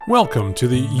Welcome to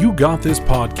the You Got This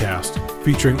podcast,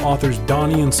 featuring authors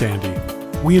Donnie and Sandy.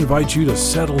 We invite you to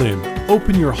settle in,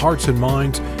 open your hearts and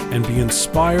minds, and be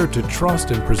inspired to trust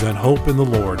and present hope in the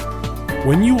Lord.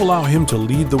 When you allow Him to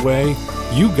lead the way,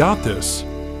 you got this.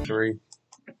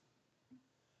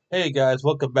 Hey guys,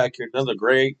 welcome back here to another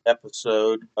great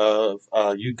episode of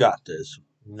You Got This.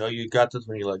 You know you got this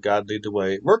when you let God lead the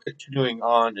way. We're continuing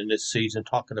on in this season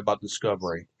talking about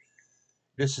discovery.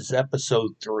 This is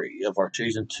episode 3 of our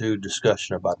season 2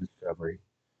 discussion about discovery.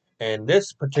 And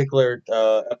this particular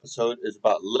episode is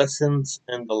about lessons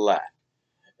in the lack.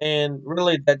 And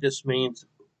really that just means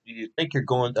you think you're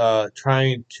going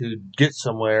trying to get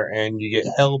somewhere and you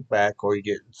get held back or you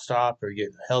get stopped or you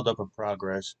get held up in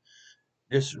progress.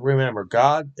 Just remember,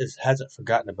 God hasn't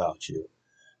forgotten about you.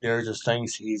 There's just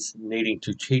things He's needing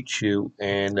to teach you,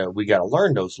 and we got to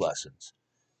learn those lessons.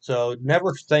 So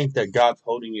never think that God's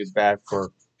holding you back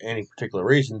for any particular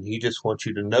reason. He just wants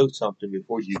you to know something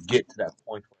before you get to that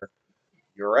point where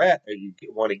you're at, or you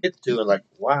want to get to, and like,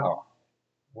 wow,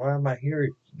 why am I here?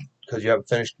 Because you haven't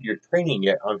finished your training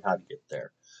yet on how to get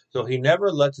there. So He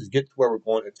never lets us get to where we're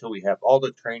going until we have all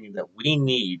the training that we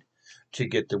need to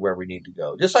get to where we need to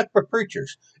go. Just like for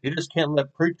preachers, you just can't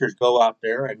let preachers go out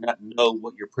there and not know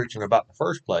what you're preaching about in the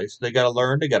first place. They got to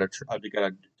learn. They got to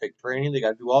take training. They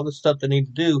got to do all the stuff they need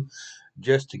to do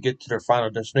just to get to their final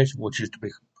destination, which is to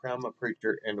become a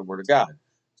preacher in the Word of God.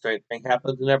 Same thing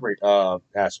happens in every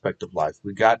aspect of life.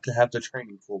 We got to have the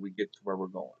training before we get to where we're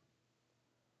going.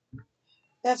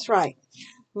 That's right.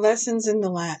 Lessons in the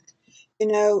lack. You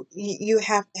know, you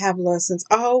have to have lessons.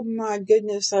 Oh my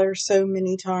goodness, there are so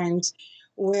many times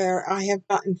where I have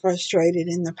gotten frustrated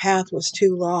and the path was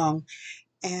too long.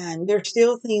 And there's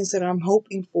still things that I'm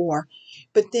hoping for.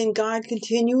 But then God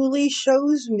continually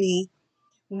shows me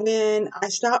when I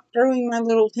stop throwing my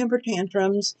little temper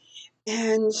tantrums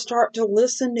and start to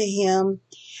listen to Him,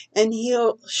 and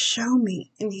He'll show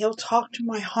me and He'll talk to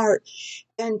my heart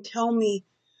and tell me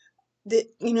that,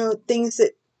 things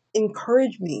that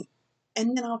encourage me.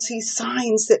 And then I'll see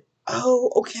signs that,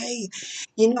 oh, okay,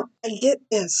 I get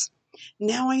this.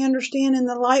 Now I understand, and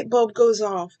the light bulb goes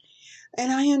off. And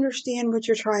I understand what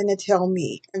you're trying to tell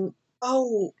me. And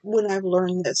oh, when I've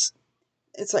learned this,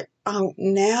 it's like, oh,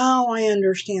 now I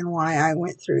understand why I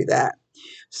went through that.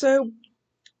 So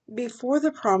before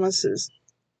the promises,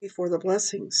 before the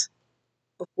blessings,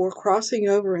 before crossing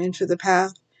over into the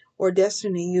path or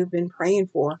destiny you've been praying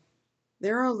for,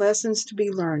 there are lessons to be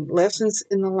learned, lessons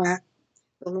in the lack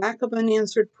of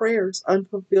unanswered prayers,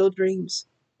 unfulfilled dreams,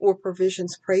 or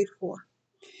provisions prayed for.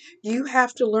 You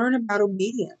have to learn about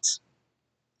obedience,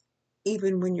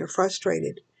 even when you're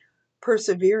frustrated,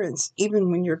 perseverance,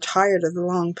 even when you're tired of the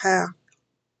long path,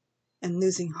 and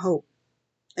losing hope,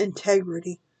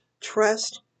 integrity,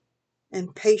 trust,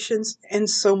 and patience, and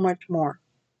so much more.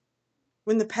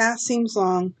 When the path seems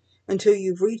long until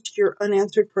you've reached your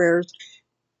unanswered prayers,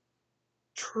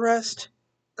 trust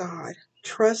God.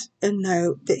 Trust and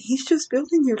know that He's just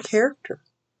building your character.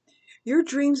 Your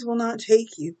dreams will not take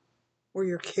you, or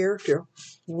your character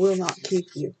will not keep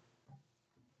you.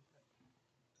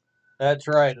 That's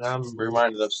right, and I'm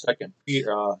reminded of Second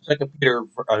Peter,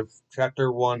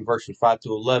 chapter 1, verses 5 to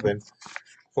 11.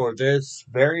 For this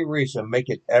very reason, make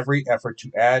it every effort to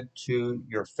add to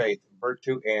your faith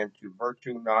virtue, and to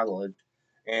virtue knowledge,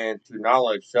 and to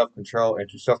knowledge self-control, and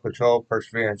to self-control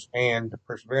perseverance, and to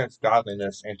perseverance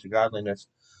godliness, and to godliness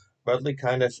brotherly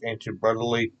kindness, and to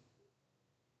brotherly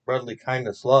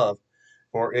kindness love.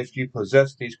 For if you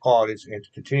possess these qualities and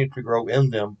to continue to grow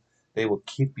in them, they will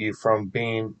keep you from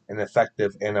being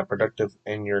ineffective and unproductive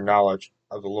in your knowledge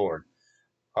of the Lord,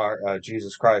 our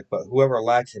Jesus Christ. But whoever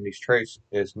lacks in these traits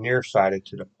is nearsighted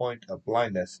to the point of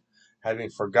blindness,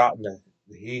 having forgotten that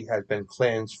he has been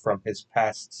cleansed from his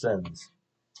past sins.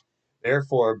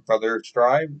 Therefore, brothers,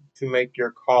 strive to make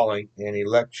your calling and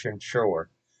election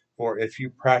sure. For if you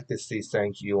practice these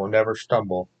things, you will never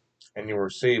stumble, and you will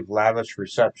receive lavish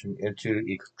reception into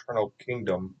the eternal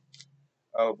kingdom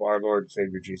of our Lord and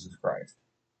Savior Jesus Christ.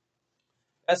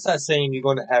 That's not saying you're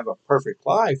going to have a perfect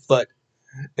life, but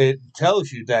it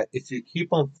tells you that if you keep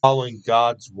on following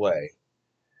God's way,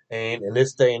 and in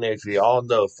this day and age, we all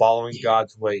know following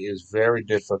God's way is very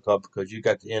difficult because you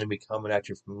got the enemy coming at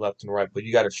you from left and right. But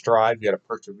you got to strive, you got to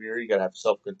persevere, you got to have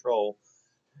self-control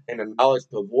and the knowledge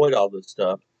to avoid all this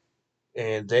stuff.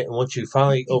 And then once you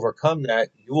finally overcome that,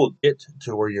 you will get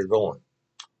to where you're going.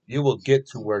 You will get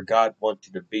to where God wants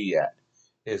you to be at.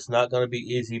 It's not going to be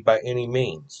easy by any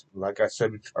means. Like I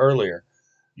said earlier,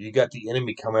 you got the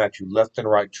enemy coming at you left and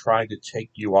right, trying to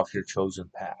take you off your chosen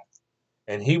path.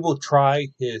 And he will try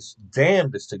his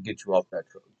damnedest to get you off that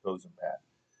chosen path.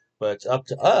 but it's up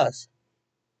to us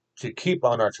to keep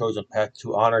on our chosen path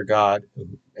to honor God.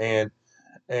 And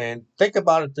think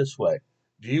about it this way: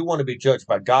 do you want to be judged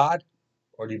by God,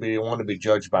 or do you want to be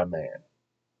judged by man?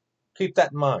 Keep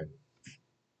that in mind.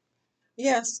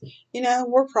 Yes,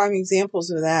 we're prime examples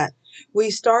of that.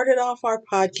 We started off our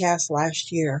podcast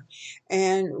last year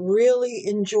and really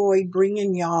enjoyed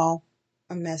bringing y'all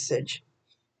a message.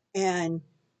 And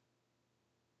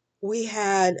we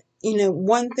had,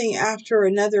 one thing after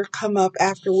another come up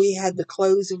after we had the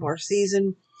close of our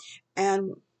season.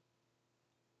 And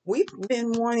we've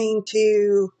been wanting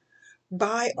to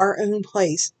buy our own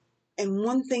place. And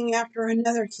one thing after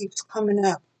another keeps coming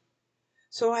up.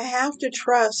 So I have to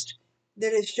trust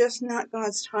that it's just not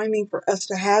God's timing for us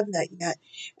to have that yet.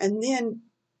 And then,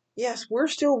 yes, we're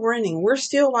still renting. We're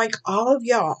still like all of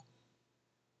y'all.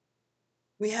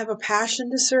 We have a passion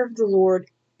to serve the Lord,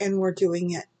 and we're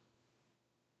doing it.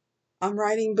 I'm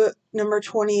writing book number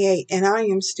 28, and I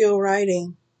am still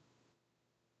writing.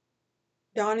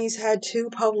 Donnie's had 2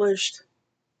 published,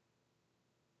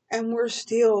 and we're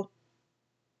still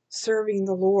serving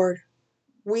the Lord.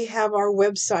 We have our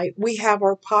website. We have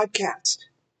our podcast.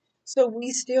 So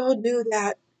we still do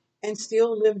that and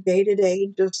still live day to day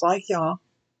just like y'all.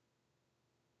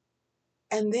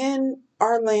 And then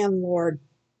our landlord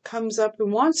comes up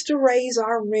and wants to raise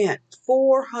our rent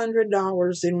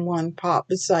 $400 in one pop.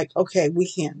 It's like, okay,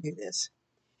 we can't do this.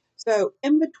 So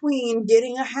in between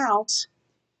getting a house,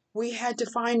 we had to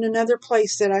find another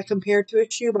place that I compared to a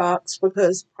shoebox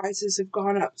because prices have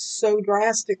gone up so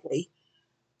drastically.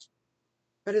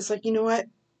 But it's like, you know what?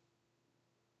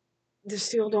 They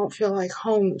still don't feel like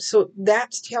home. So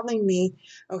that's telling me,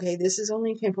 okay, this is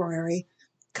only temporary.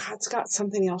 God's got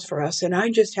something else for us. And I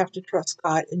just have to trust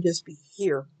God and just be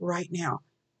here right now.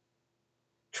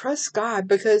 Trust God,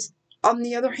 because on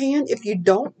the other hand, if you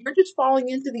don't, you're just falling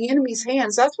into the enemy's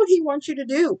hands. That's what he wants you to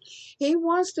do. He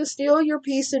wants to steal your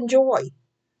peace and joy.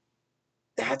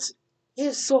 That's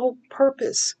his sole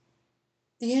purpose.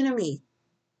 The enemy.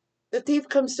 The thief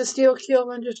comes to steal,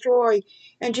 kill, and destroy.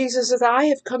 And Jesus says, I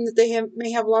have come that they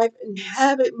may have life and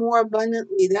have it more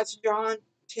abundantly. That's John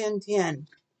 10:10.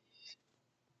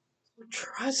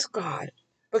 Trust God,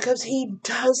 because he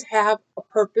does have a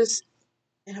purpose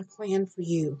and a plan for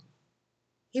you.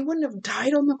 He wouldn't have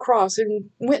died on the cross and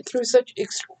went through such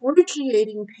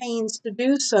excruciating pains to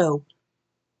do so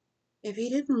if he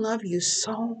didn't love you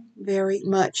so very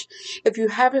much. If you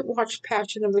haven't watched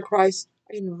Passion of the Christ,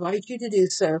 I invite you to do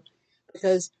so,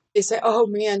 because they say, oh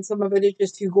man, some of it is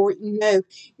just too gory. No,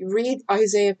 you read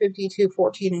Isaiah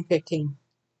 52:14 and 15.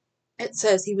 It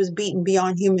says he was beaten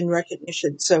beyond human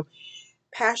recognition. So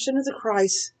Passion of the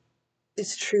Christ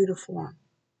is true to form.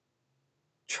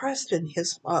 Trust in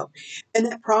his love. And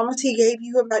that promise he gave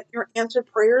you about your answered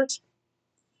prayers,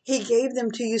 he gave them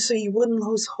to you so you wouldn't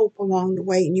lose hope along the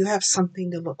way and you have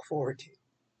something to look forward to.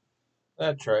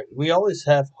 That's right. We always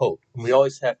have hope. And we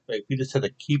always have faith. We just have to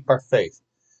keep our faith.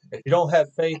 If you don't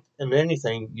have faith in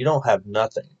anything, you don't have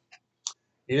nothing.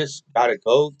 You just got to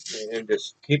go and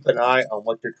just keep an eye on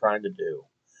what you're trying to do.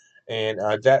 And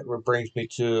that brings me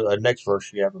to a next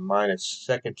verse you have in mind. It's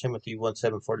 2 Timothy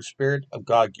 1:7. For the Spirit of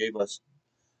God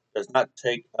does not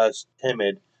take us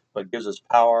timid, but gives us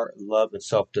power, love, and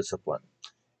self-discipline.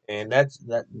 And that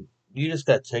you just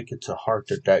got to take it to heart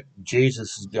that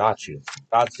Jesus has got you.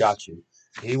 God's got you.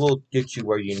 He will get you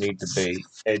where you need to be.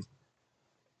 And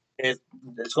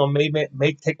it's going to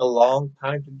may take a long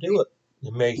time to do it.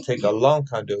 It may take a long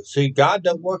time to do it. See, God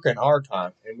doesn't work in our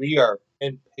time, and we are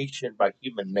impatient by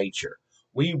human nature.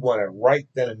 We want it right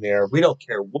then and there. We don't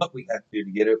care what we have to do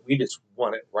to get it. We just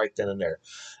want it right then and there.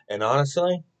 And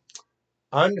honestly,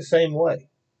 I'm the same way.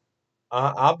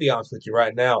 I'll be honest with you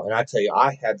right now, and I tell you,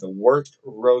 I had the worst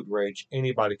road rage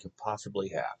anybody could possibly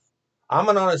have. I'm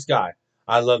an honest guy.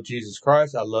 I love Jesus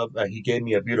Christ. I love He gave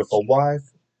me a beautiful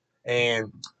wife,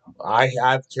 and I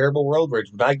have terrible road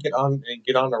rage. When I get on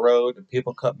the road and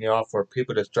people cut me off, or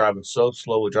people that's driving so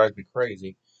slow, it drives me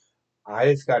crazy.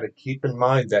 I just got to keep in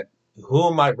mind that who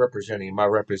am I representing? Am I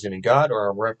representing God, or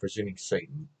am I representing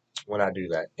Satan when I do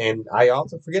that? And I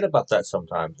often forget about that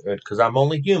sometimes because I'm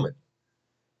only human.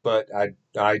 But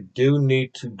I do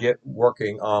need to get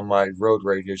working on my road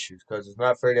rage issues because it's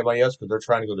not fair to anybody else because they're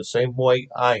trying to go the same way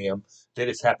I am. They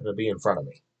just happen to be in front of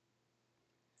me.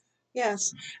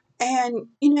 Yes. And,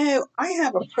 I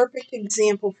have a perfect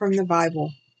example from the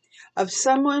Bible of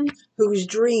someone whose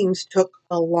dreams took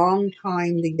a long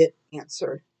time to get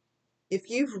answered.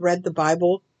 If you've read the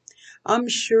Bible, I'm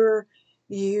sure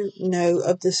you know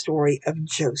of the story of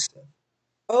Joseph.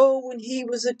 Oh, when he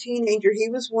was a teenager, he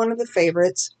was one of the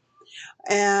favorites.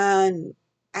 And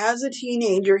As a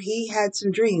teenager, he had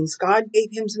some dreams. God gave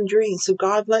him some dreams. So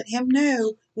God let him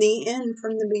know the end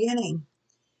from the beginning.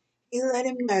 He let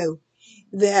him know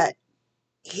that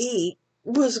he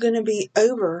was going to be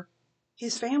over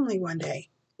his family one day,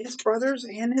 his brothers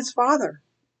and his father.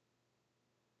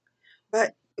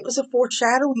 But it was a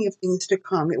foreshadowing of things to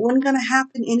come. It wasn't going to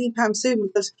happen anytime soon,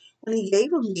 because when he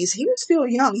gave him these, he was still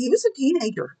young. He was a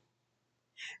teenager.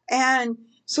 And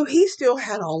so he still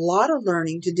had a lot of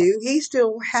learning to do. He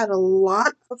still had a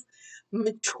lot of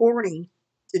maturing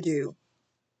to do.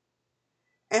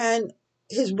 And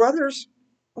his brothers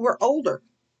were older,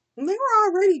 and they were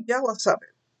already jealous of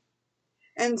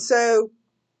it. And so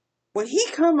when he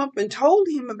come up and told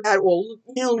him about it, well,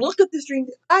 look at this dream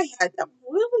that I had, that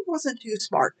really wasn't too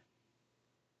smart.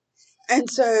 And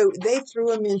so they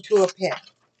threw him into a pit.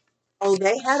 Oh,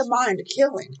 they had a mind to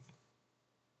kill him.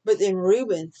 But then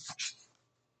Reuben,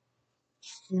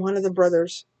 one of the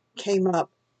brothers, came up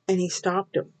and he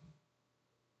stopped him.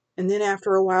 And then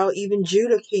after a while, even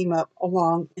Judah came up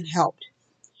along and helped.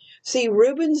 See,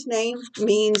 Reuben's name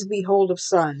means behold of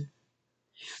son.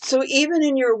 So even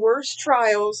in your worst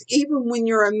trials, even when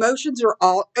your emotions are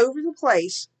all over the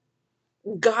place,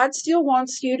 God still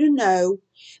wants you to know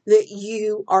that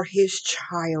you are his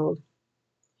child.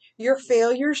 Your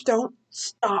failures don't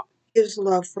stop his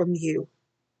love from you.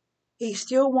 He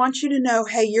still wants you to know,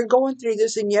 hey, you're going through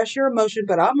this, and yes, you're emotional,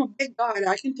 but I'm a big God.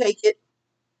 I can take it.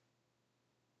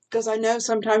 Because I know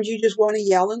sometimes you just want to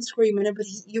yell and scream in it, but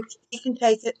he can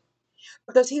take it.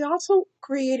 Because he also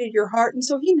created your heart, and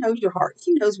so he knows your heart.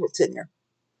 He knows what's in there.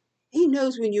 He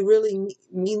knows when you really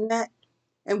mean that,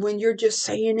 and when you're just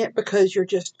saying it because you're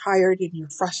just tired and you're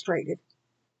frustrated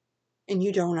and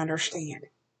you don't understand.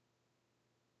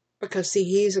 Because, see,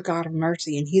 he's a God of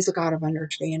mercy and he's a God of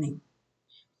understanding.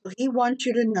 So he wants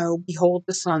you to know, behold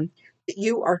the Son, that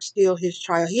you are still his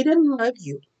child. He doesn't love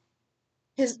you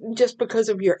just because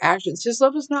of your actions. His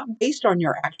love is not based on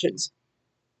your actions.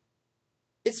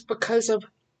 It's because of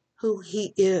who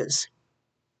he is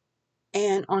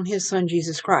and on his Son,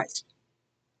 Jesus Christ.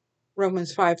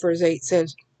 Romans 5 verse 8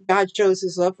 says, God shows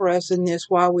his love for us in this: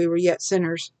 while we were yet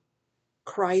sinners,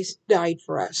 Christ died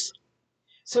for us.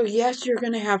 So yes, you're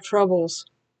going to have troubles,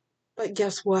 but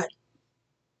guess what?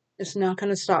 It's not going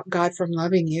to stop God from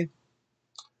loving you.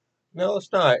 No,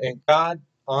 it's not. And God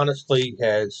honestly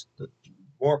has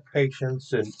more patience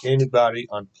than anybody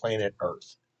on planet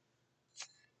Earth.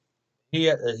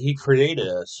 He created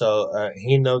us, so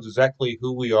he knows exactly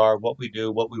who we are, what we do,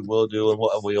 what we will do, and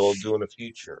what we will do in the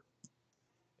future.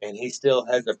 And he still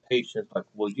has the patience, like,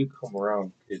 will you come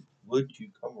around, kid? Would you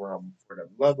come around? For the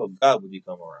love of God, would you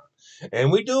come around?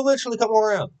 And we do eventually come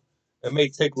around. It may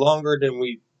take longer than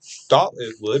we thought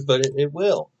it would, but it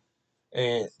will.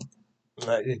 And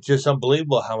it's just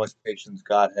unbelievable how much patience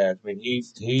God has. I mean,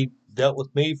 he dealt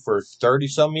with me for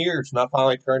 30-some years, and I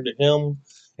finally turned to him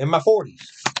in my 40s.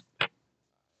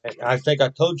 And I think I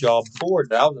told y'all before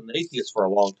that I was an atheist for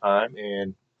a long time,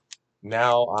 and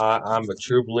now I'm a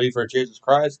true believer in Jesus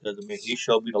Christ, because he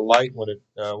showed me the light when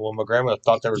my grandmother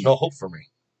thought there was no hope for me,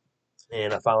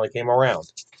 and I finally came around,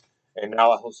 and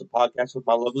now I host a podcast with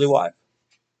my lovely wife.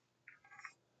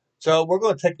 So we're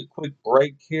going to take a quick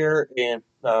break here and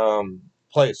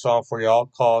play a song for y'all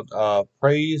called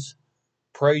 "Praise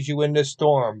You in This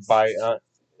Storm" by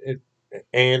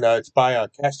it's by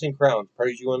Casting Crowns.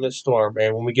 Praise You in This Storm,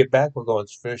 and when we get back, we're going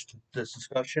to finish this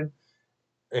discussion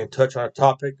and touch on a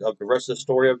topic of the rest of the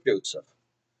story of Joseph.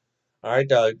 All right,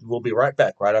 we'll be right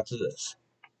back right after this.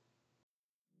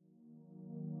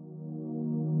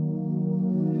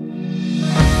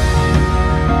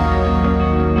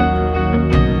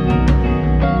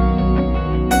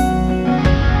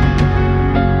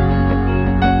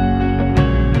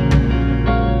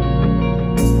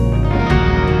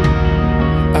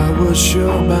 I was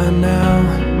sure by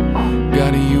now,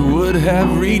 God, you would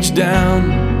have reached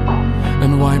down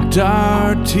and wiped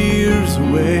our tears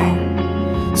away,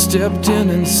 stepped in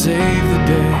and saved the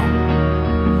day.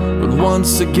 But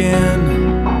once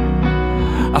again,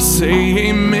 I say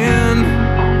amen,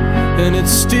 and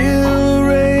it's still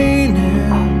raining.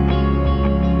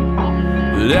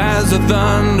 But as the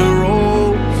thunder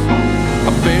rolls,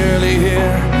 I barely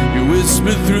hear you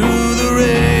whisper through the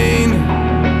rain,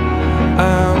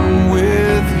 I'm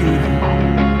with you.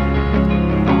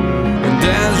 And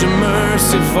as your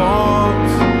mercy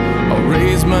falls, I'll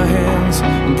raise my hands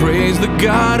and praise the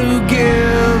God who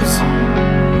gives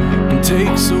and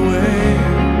takes away.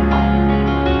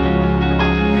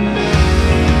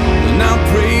 And I'll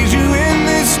praise you in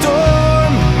this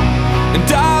storm, and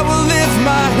I will lift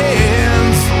my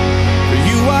hands, for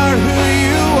you are who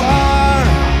you are,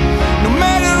 no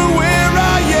matter where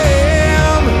I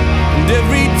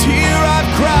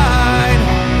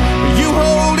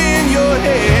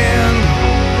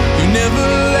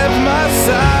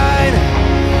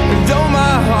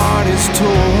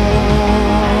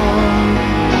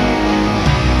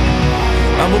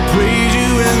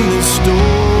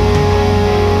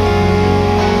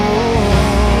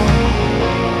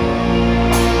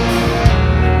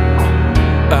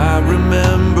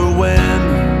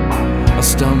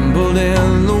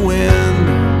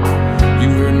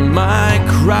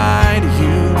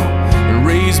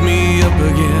up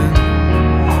again,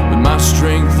 but my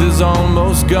strength is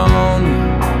almost gone.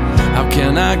 How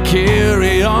can I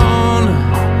carry on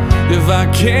if I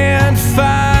can't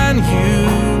find you?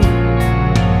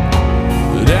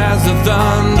 But as the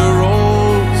thunder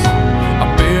rolls,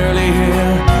 I barely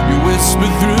hear you whisper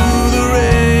through the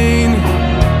rain,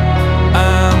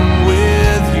 I'm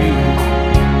with you.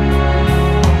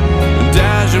 And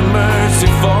as your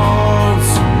mercy falls,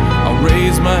 I'll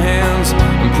raise my hands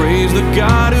and praise the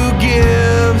God who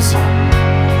gives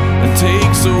and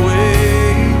takes away.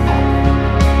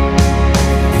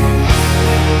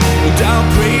 And I'll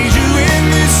praise you in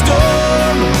this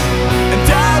storm, and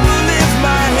I will lift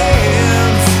my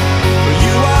hands, for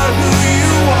you are who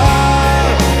you are,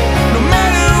 no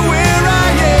matter where I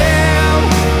am.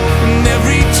 And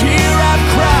every tear I've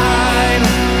cried,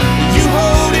 you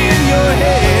hold in your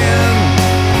hand.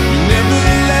 You never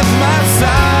left my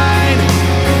side,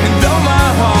 and though my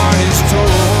heart is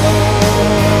torn,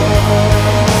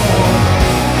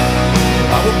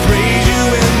 I will praise you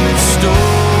in this storm.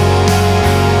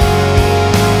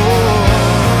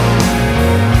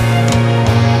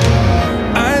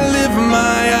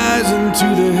 To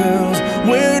the hills,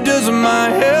 where does my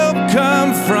help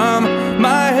come from?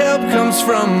 My help comes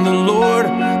from the Lord,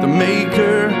 the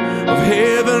maker of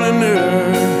heaven and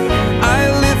earth. I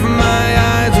lift my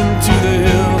eyes into the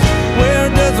hills, where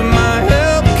does my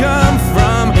help come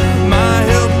from? My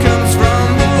help comes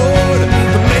from the Lord,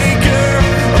 the maker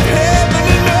of heaven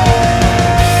and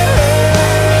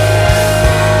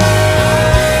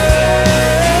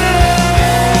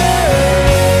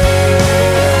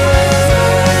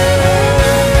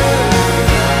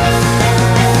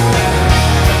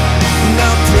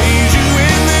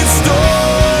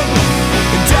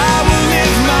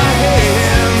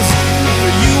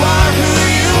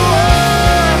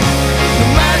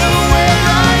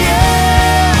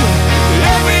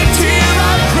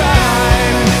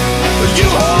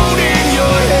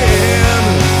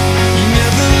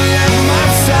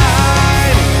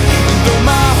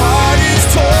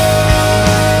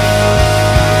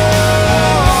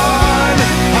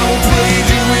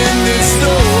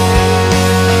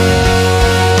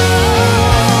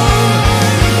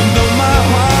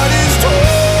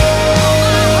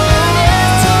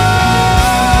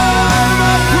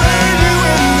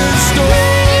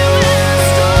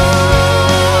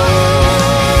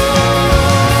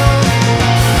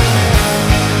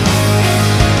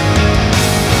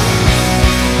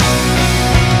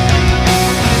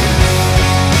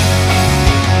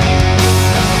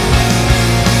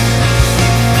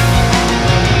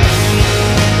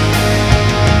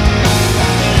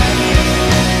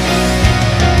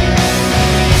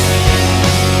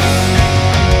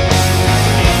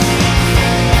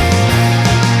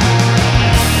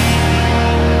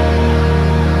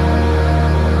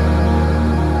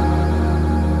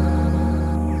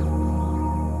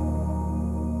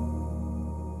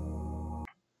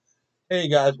Hey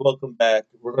guys, welcome back.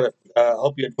 We're gonna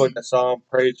hope you enjoyed the song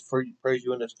 "Praise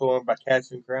You in the Storm" by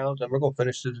Casting Crowns, and we're gonna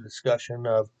finish the discussion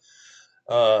of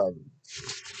um,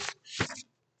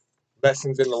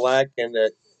 lessons in the lack, and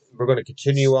that we're going to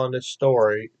continue on this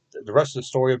story, the rest of the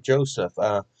story of Joseph.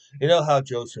 You know how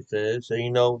Joseph is.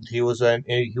 You know he was in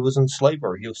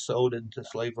slavery. He was sold into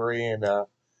slavery,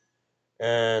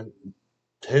 and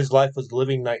his life was a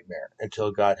living nightmare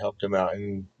until God helped him out,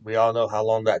 and we all know how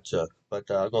long that took. But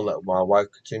I'm gonna let my wife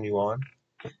continue on.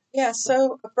 Yeah,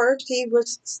 so first he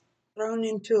was thrown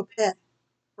into a pit,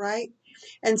 right?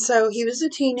 And so he was a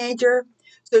teenager,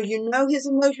 so you know his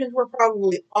emotions were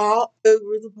probably all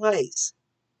over the place.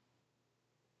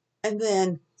 And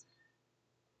then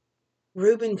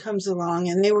Reuben comes along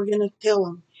and they were going to kill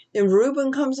him. Then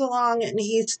Reuben comes along and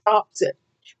he stops it.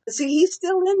 But see, he's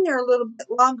still in there a little bit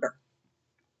longer.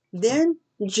 Then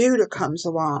Judah comes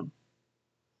along,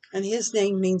 and his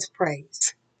name means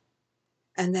praise.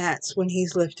 And that's when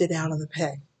he's lifted out of the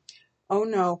pit. Oh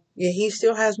no, yeah, he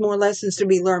still has more lessons to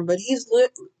be learned, but he's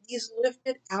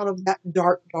lifted out of that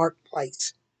dark, dark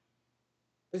place.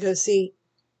 Because see,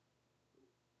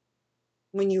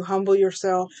 when you humble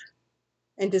yourself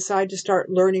and decide to start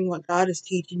learning what God is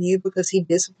teaching you, because he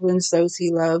disciplines those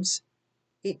he loves,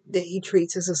 that he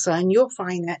treats as a son, you'll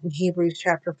find that in Hebrews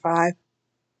chapter 5.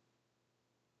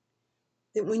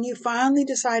 That when you finally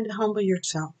decide to humble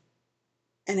yourself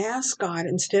and ask God,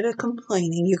 instead of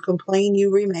complaining, you complain,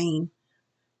 you remain.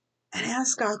 And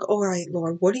ask God, all right,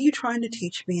 Lord, what are you trying to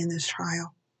teach me in this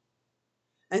trial?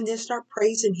 And then start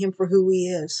praising him for who he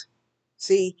is.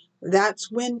 See,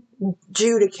 that's when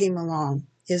Judah came along.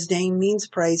 His name means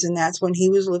praise, and that's when he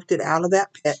was lifted out of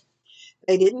that pit.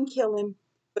 They didn't kill him,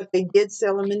 but they did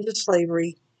sell him into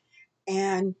slavery.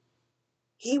 And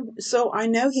So I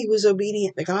know he was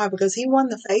obedient to God because he won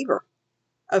the favor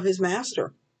of his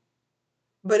master.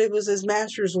 But it was his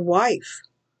master's wife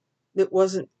that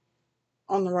wasn't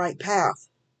on the right path,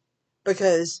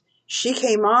 because she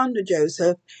came on to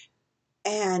Joseph,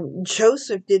 and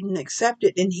Joseph didn't accept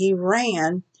it, and he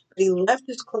ran, but he left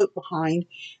his cloak behind.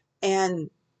 And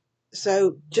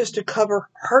so just to cover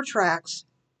her tracks,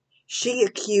 she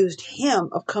accused him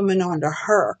of coming on to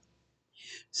her.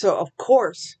 So of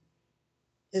course,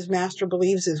 his master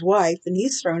believes his wife, and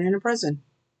he's thrown into prison.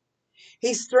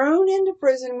 He's thrown into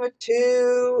prison with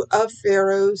 2 of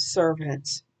Pharaoh's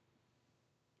servants.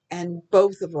 And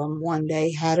both of them one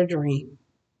day had a dream.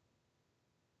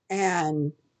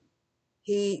 And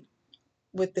he,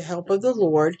 with the help of the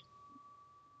Lord,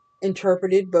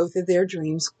 interpreted both of their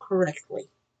dreams correctly.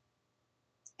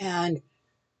 And,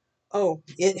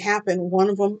 it happened. One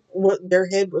of them, their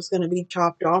head was going to be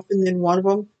chopped off, and then one of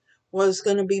them was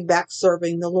going to be back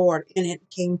serving the Lord. And it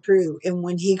came true. And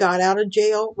when he got out of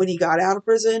jail, when he got out of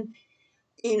prison,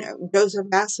 Joseph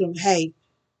asked him, hey,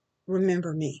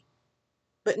 remember me.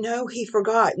 But no, he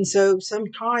forgot. And so some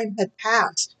time had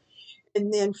passed.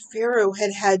 And then Pharaoh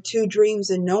had 2 dreams,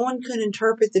 and no one could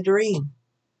interpret the dream.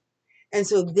 And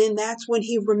so then that's when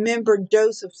he remembered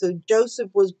Joseph. So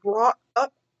Joseph was brought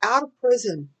up out of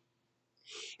prison,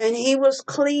 and he was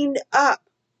cleaned up.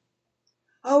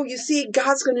 Oh, you see,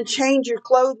 God's going to change your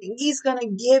clothing. He's going to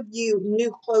give you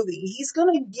new clothing. He's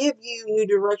going to give you new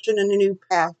direction and a new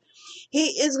path.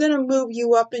 He is going to move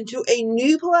you up into a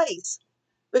new place,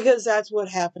 because that's what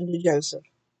happened to Joseph.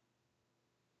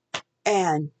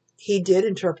 And he did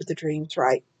interpret the dreams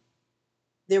right.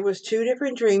 There was 2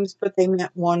 different dreams, but they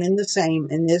meant one and the same.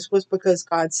 And this was because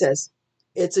God says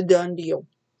it's a done deal.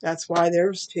 That's why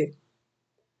there's 2.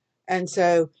 And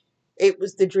so it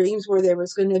was the dreams where there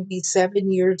was going to be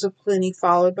 7 years of plenty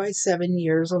followed by 7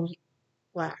 years of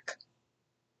lack.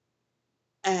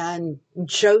 And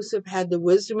Joseph had the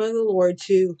wisdom of the Lord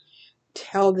to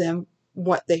tell them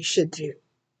what they should do.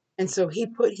 And so he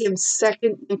put him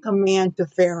second in command to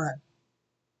Pharaoh,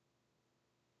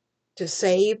 to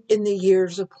save in the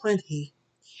years of plenty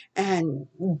and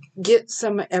get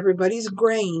some of everybody's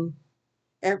grain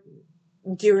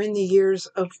during the years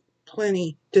of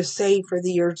plenty to save for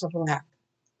the years of lack.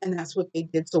 And that's what they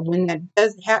did. So when that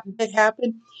does happen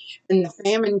and the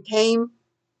famine came,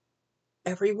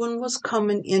 everyone was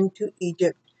coming into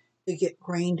Egypt to get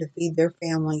grain to feed their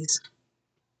families,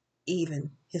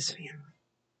 even his family.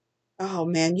 Oh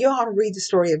man, you ought to read the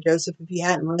story of Joseph if you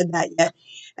hadn't read that yet.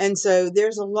 And so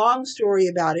there's a long story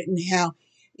about it, and how,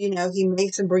 he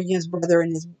makes him bring his brother,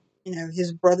 and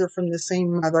his brother from the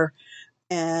same mother.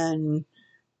 And,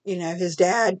 his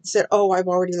dad said, oh, I've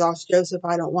already lost Joseph.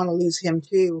 I don't want to lose him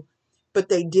too. But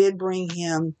they did bring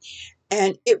him.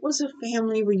 And it was a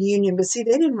family reunion. But see,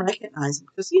 they didn't recognize him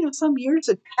because, some years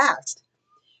had passed.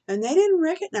 And they didn't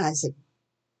recognize him.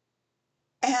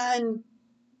 And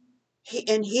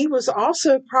he was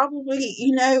also probably,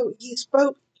 he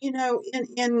spoke, in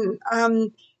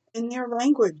their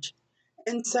language.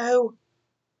 And so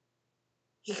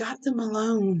he got them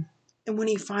alone. And when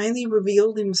he finally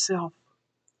revealed himself,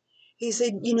 he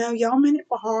said, y'all meant it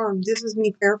for harm. This is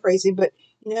me paraphrasing, but,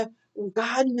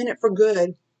 God meant it for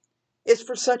good. It's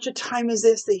for such a time as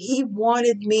this that he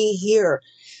wanted me here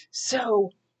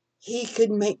so he could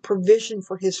make provision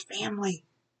for his family.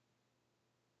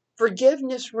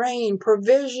 Forgiveness reigned.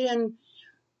 Provision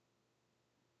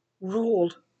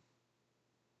ruled.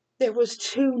 There was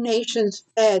 2 nations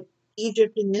fed,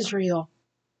 Egypt and Israel,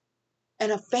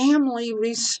 and a family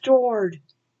restored.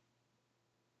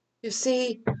 You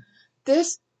see,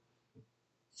 this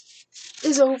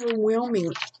is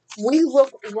overwhelming. We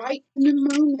look right in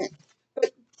the moment,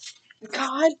 but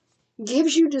God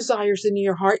gives you desires in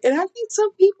your heart. And I think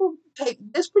some people take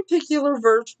this particular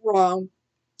verse wrong.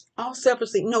 All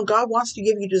selfishly, no, God wants to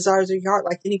give you desires in your heart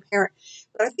like any parent,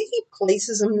 but I think he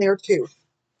places them there too.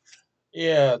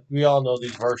 Yeah, we all know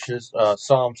these verses.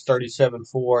 Psalms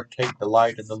 37:4, take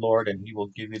delight in the Lord and he will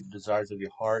give you the desires of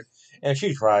your heart. And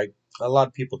she's right. A lot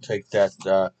of people take that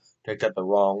the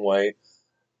wrong way.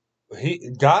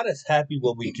 God is happy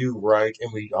when we do right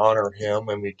and we honor him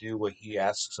and we do what he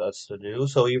asks us to do,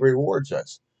 so he rewards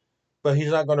us. But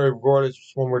he's not going to reward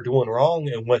us when we're doing wrong,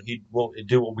 and what he will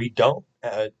do what we don't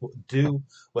do,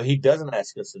 what he doesn't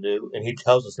ask us to do, and he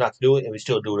tells us not to do it, and we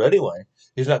still do it anyway.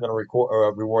 He's not going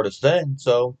to reward us then.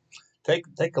 So take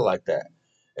it like that.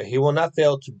 And he will not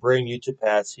fail to bring you to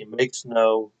pass. He makes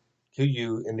known to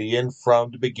you in the end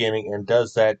from the beginning, and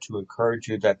does that to encourage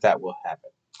you that will happen.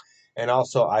 And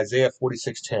also Isaiah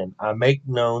 46:10, I make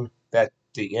known that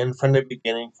the end from the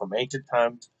beginning, from ancient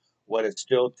times, what is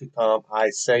still to come. I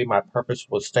say my purpose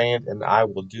will stand, and I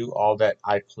will do all that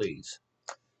I please.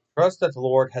 Trust that the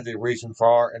Lord has a reason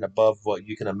far and above what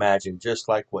you can imagine, just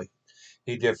like what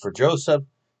he did for Joseph,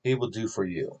 he will do for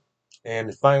you.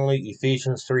 And finally,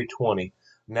 Ephesians 3:20.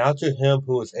 Now to him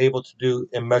who is able to do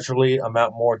immeasurably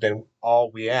amount more than all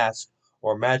we ask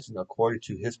or imagine according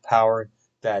to his power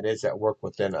that is at work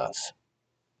within us.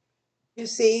 You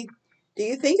see, do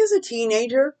you think as a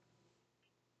teenager,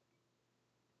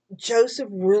 Joseph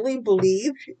really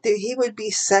believed that he would be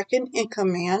second in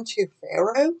command to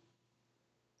Pharaoh?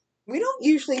 We don't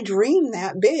usually dream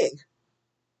that big.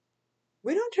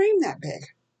 We don't dream that big.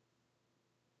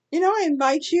 I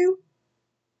invite you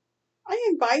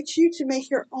to make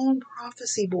your own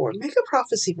prophecy board. Make a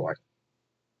prophecy board.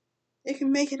 You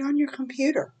can make it on your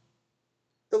computer.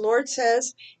 The Lord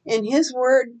says in his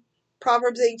word,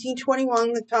 Proverbs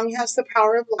 18:21, the tongue has the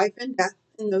power of life and death,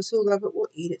 and those who love it will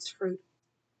eat its fruit.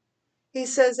 He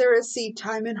says there is seed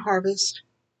time and harvest.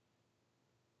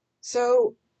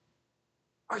 So,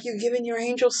 are you giving your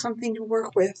angels something to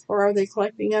work with, or are they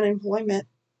collecting unemployment?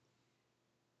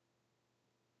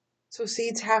 So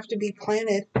seeds have to be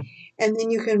planted, and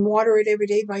then you can water it every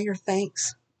day by your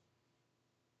thanks.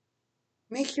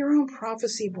 Make your own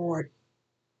prophecy board.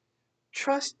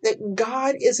 Trust that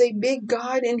God is a big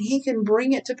God and he can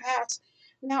bring it to pass.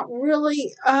 Now,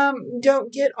 really,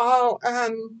 don't get all,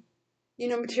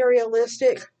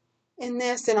 materialistic in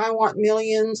this, and I want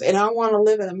millions, and I want to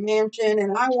live in a mansion,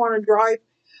 and I want to drive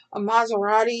a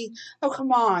Maserati. Oh,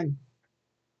 come on.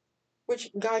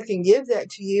 Which God can give that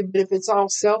to you, but if it's all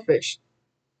selfish,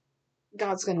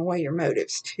 God's going to weigh your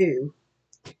motives too.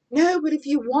 No, but if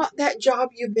you want that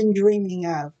job you've been dreaming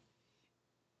of,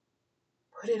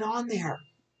 put it on there.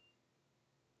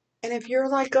 And if you're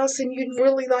like us and you'd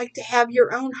really like to have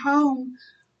your own home,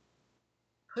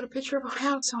 put a picture of a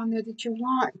house on there that you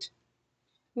want.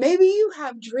 Maybe you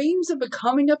have dreams of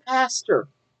becoming a pastor.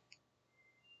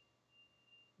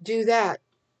 Do that.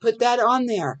 Put that on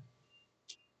there.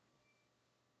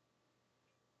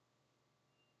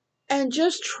 And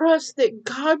just trust that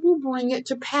God will bring it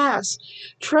to pass.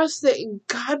 Trust that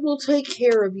God will take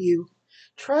care of you.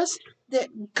 Trust that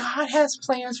God has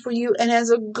plans for you. And as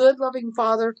a good, loving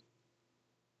Father,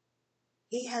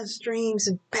 he has dreams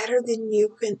better than you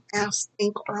can ask,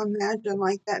 think, or imagine,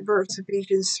 like that verse,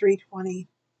 Ephesians 3:20.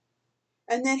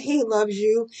 And that he loves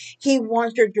you. He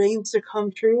wants your dreams to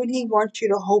come true, and he wants you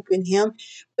to hope in him.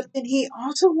 But then he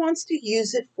also wants to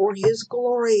use it for his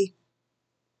glory.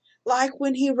 Like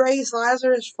when he raised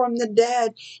Lazarus from the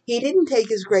dead, he didn't take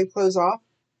his grave clothes off.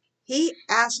 He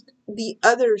asked the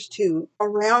others to,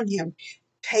 around him,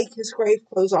 take his grave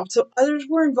clothes off. So others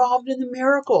were involved in the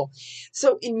miracle.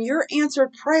 So in your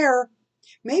answered prayer,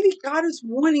 maybe God is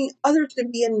wanting others to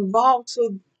be involved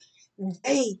so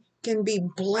they can be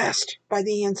blessed by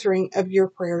the answering of your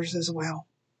prayers as well.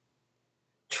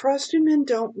 Trust him and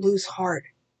don't lose heart.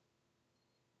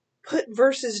 Put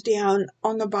verses down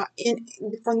on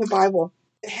from the Bible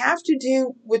that have to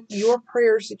do with your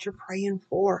prayers that you're praying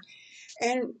for,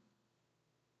 and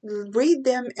read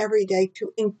them every day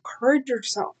to encourage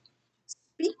yourself.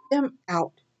 Speak them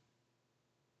out.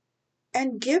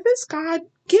 And give God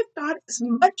as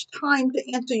much time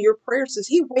to answer your prayers as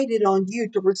he waited on you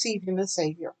to receive him as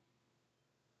Savior.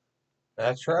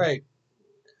 That's right.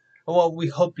 Well, we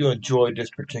hope you enjoyed this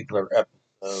particular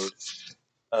episode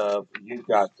of You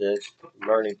Got This,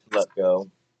 Learning to Let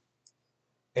Go.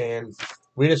 And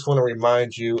we just want to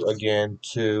remind you again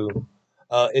to,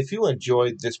 if you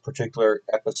enjoyed this particular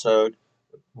episode,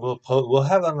 we'll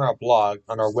have it on our blog,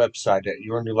 on our website at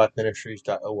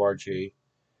yournewlifeministries.org.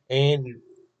 And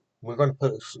we're going to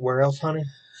put, where else, honey?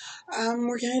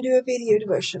 We're going to do a video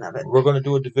devotion of it. We're going to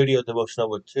do a video devotion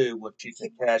of it too, which you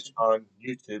can catch on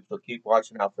YouTube, so keep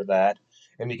watching out for that.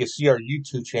 And you can see our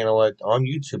YouTube channel on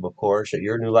YouTube, of course, at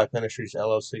Your New Life Ministries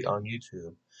LLC on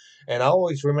YouTube. And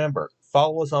always remember,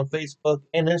 follow us on Facebook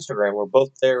and Instagram. We're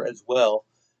both there as well.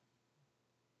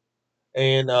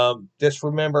 And just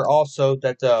remember also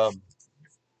that I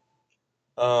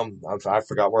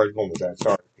forgot where I was going with that.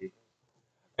 Sorry.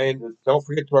 And don't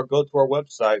forget to go to our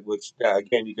website, which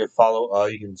again you can follow.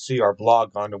 You can see our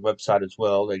blog on the website as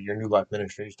well at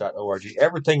yournewlifeministries.org.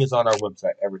 Everything is on our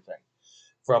website. Everything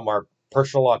from our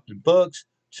personal author books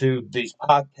to these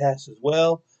podcasts as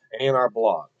well, and our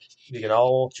blog. You can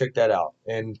all check that out.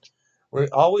 And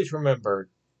always remember,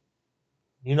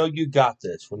 you got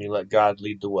this when you let God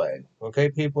lead the way. Okay,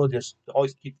 people, just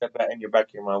always keep that in your back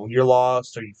of your mind. When you're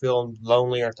lost or you feel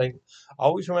lonely or think,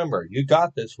 always remember, you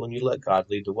got this when you let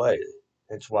God lead the way.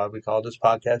 That's why we call this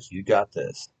podcast You Got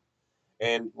This.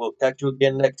 And we'll catch you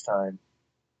again next time.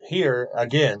 here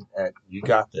again at You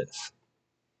Got This.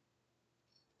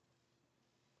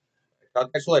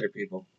 Talk to you later, people.